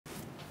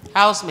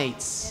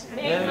Housemates.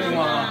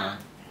 Everyone.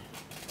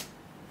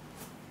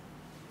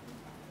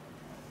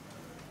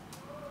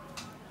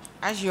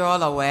 As you're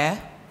all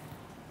aware,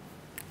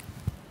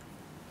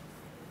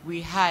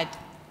 we had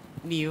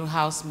new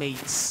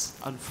housemates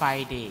on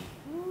Friday.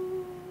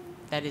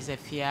 That is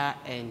Afia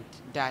and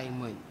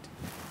Diamond.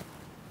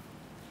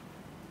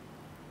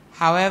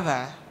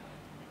 However,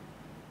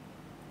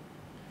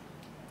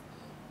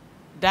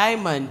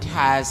 Diamond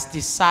has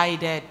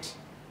decided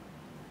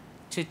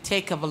to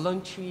take a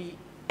voluntary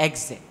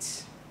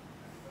exit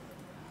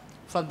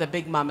from the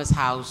Big Mama's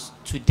house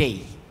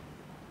today.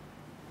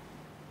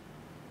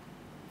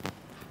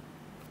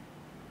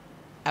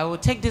 I will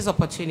take this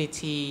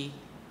opportunity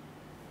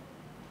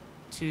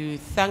to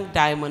thank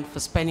Diamond for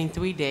spending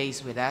 3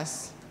 days with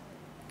us.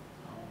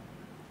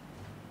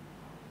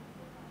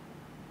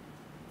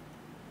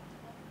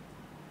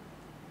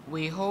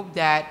 We hope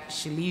that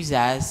she leaves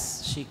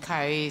us, she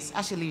carries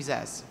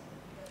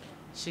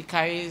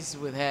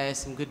with her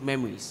some good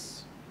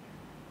memories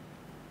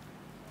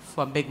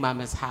from Big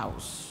Mama's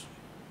house.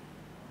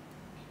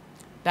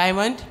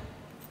 Diamond?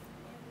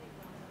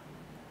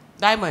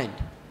 Diamond?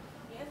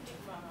 Yes, Big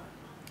Mama.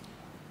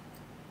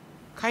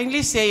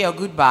 Kindly say your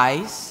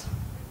goodbyes.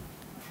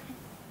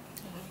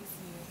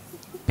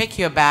 Pick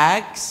your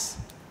bags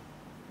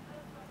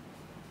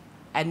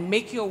and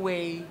make your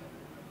way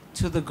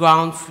to the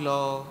ground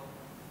floor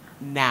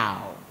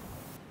now.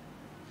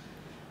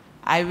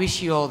 I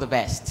wish you all the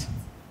best.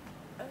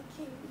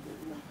 Okay.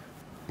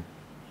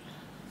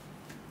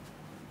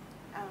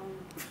 I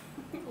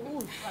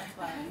don't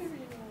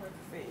really know what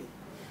to say.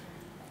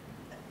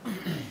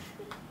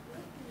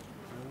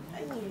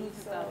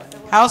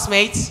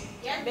 Housemates,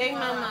 Yes, Big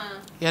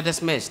Mama. you're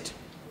dismissed.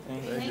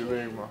 Thank you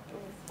very much.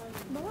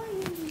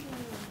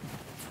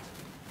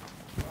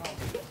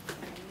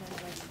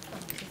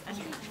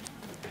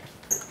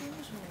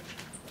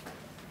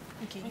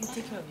 Okay, you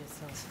take care of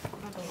yourself.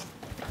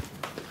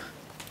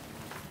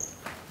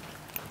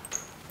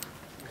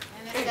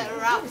 And then the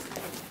wraps.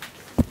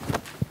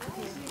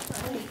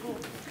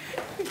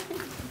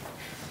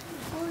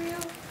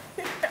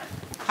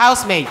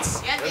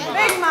 Housemates,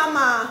 Big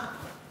Mama.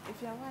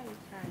 If you're why you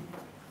crying.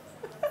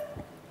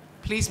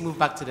 please move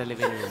back to the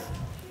living room.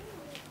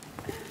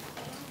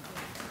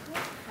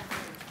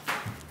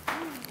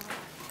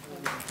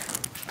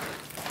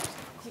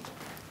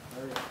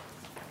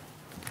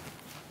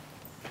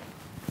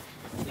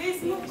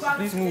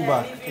 Please move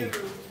back.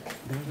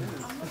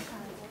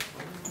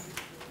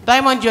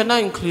 Diamond, you're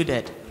not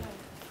included.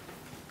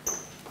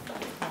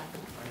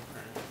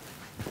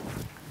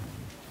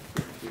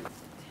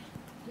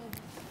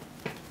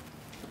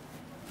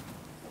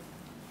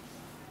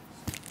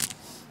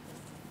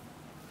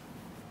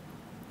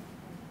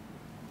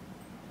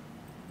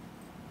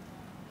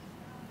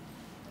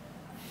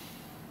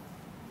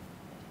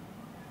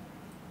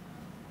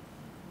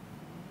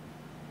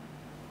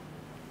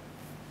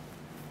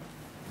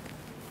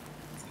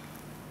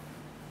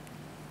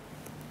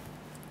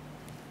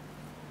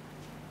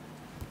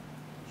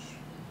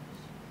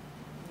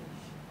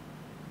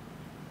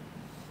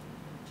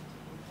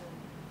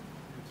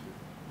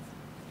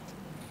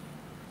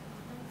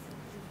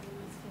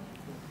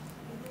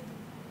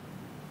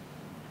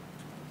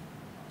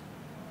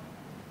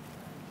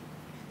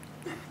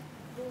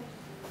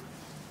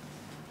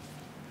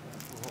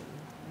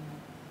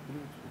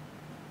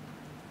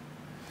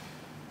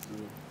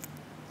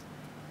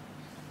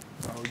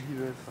 I'll give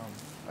her some.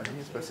 I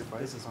didn't specify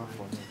this is not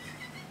for me.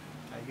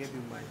 I gave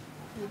you mine.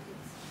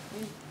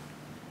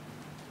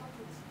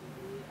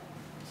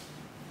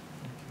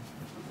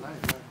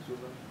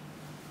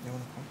 You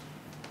want to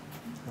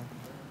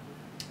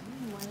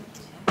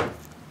come?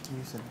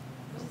 You said.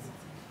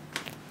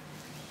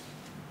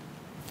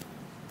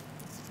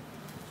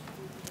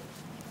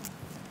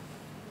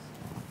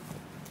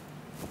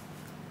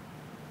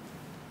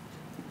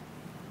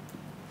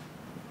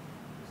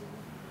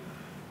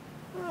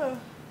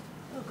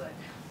 Oh, good.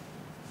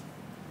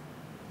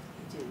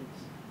 You do.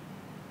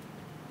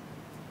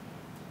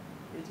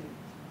 You do.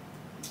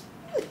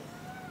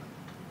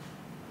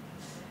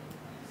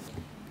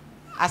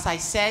 As I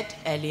said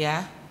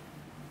earlier,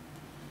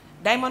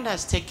 Diamond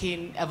has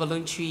taken a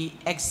voluntary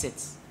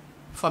exit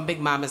from Big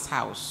Mama's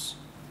house.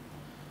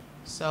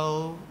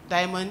 So,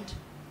 Diamond,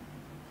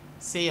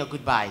 say your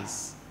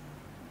goodbyes.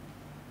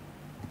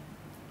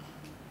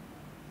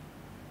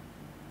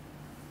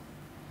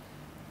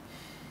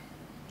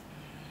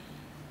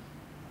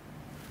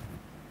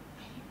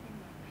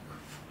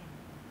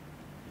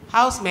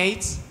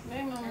 Housemates,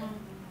 Big Mama.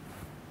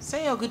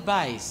 say your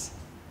goodbyes.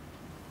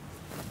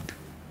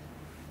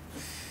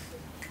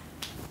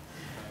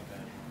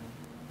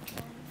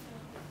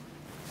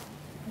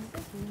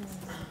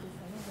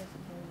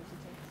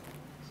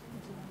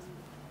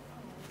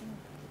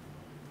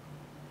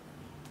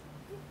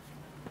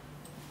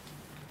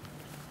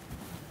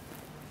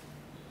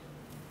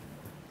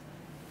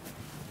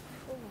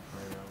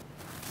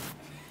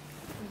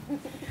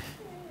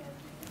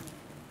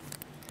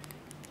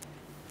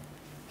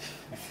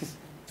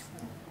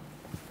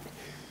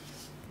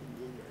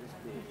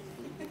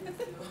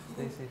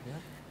 Stay safe, yeah?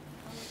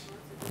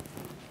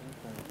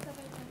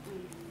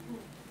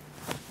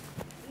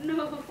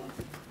 No.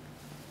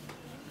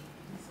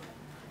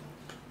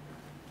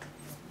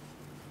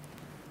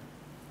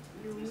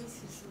 You miss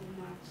you so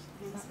much.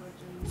 Thanks for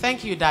joining.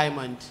 Thank you,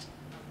 Diamond.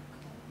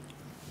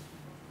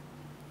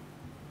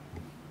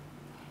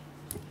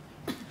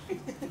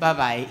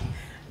 Bye-bye.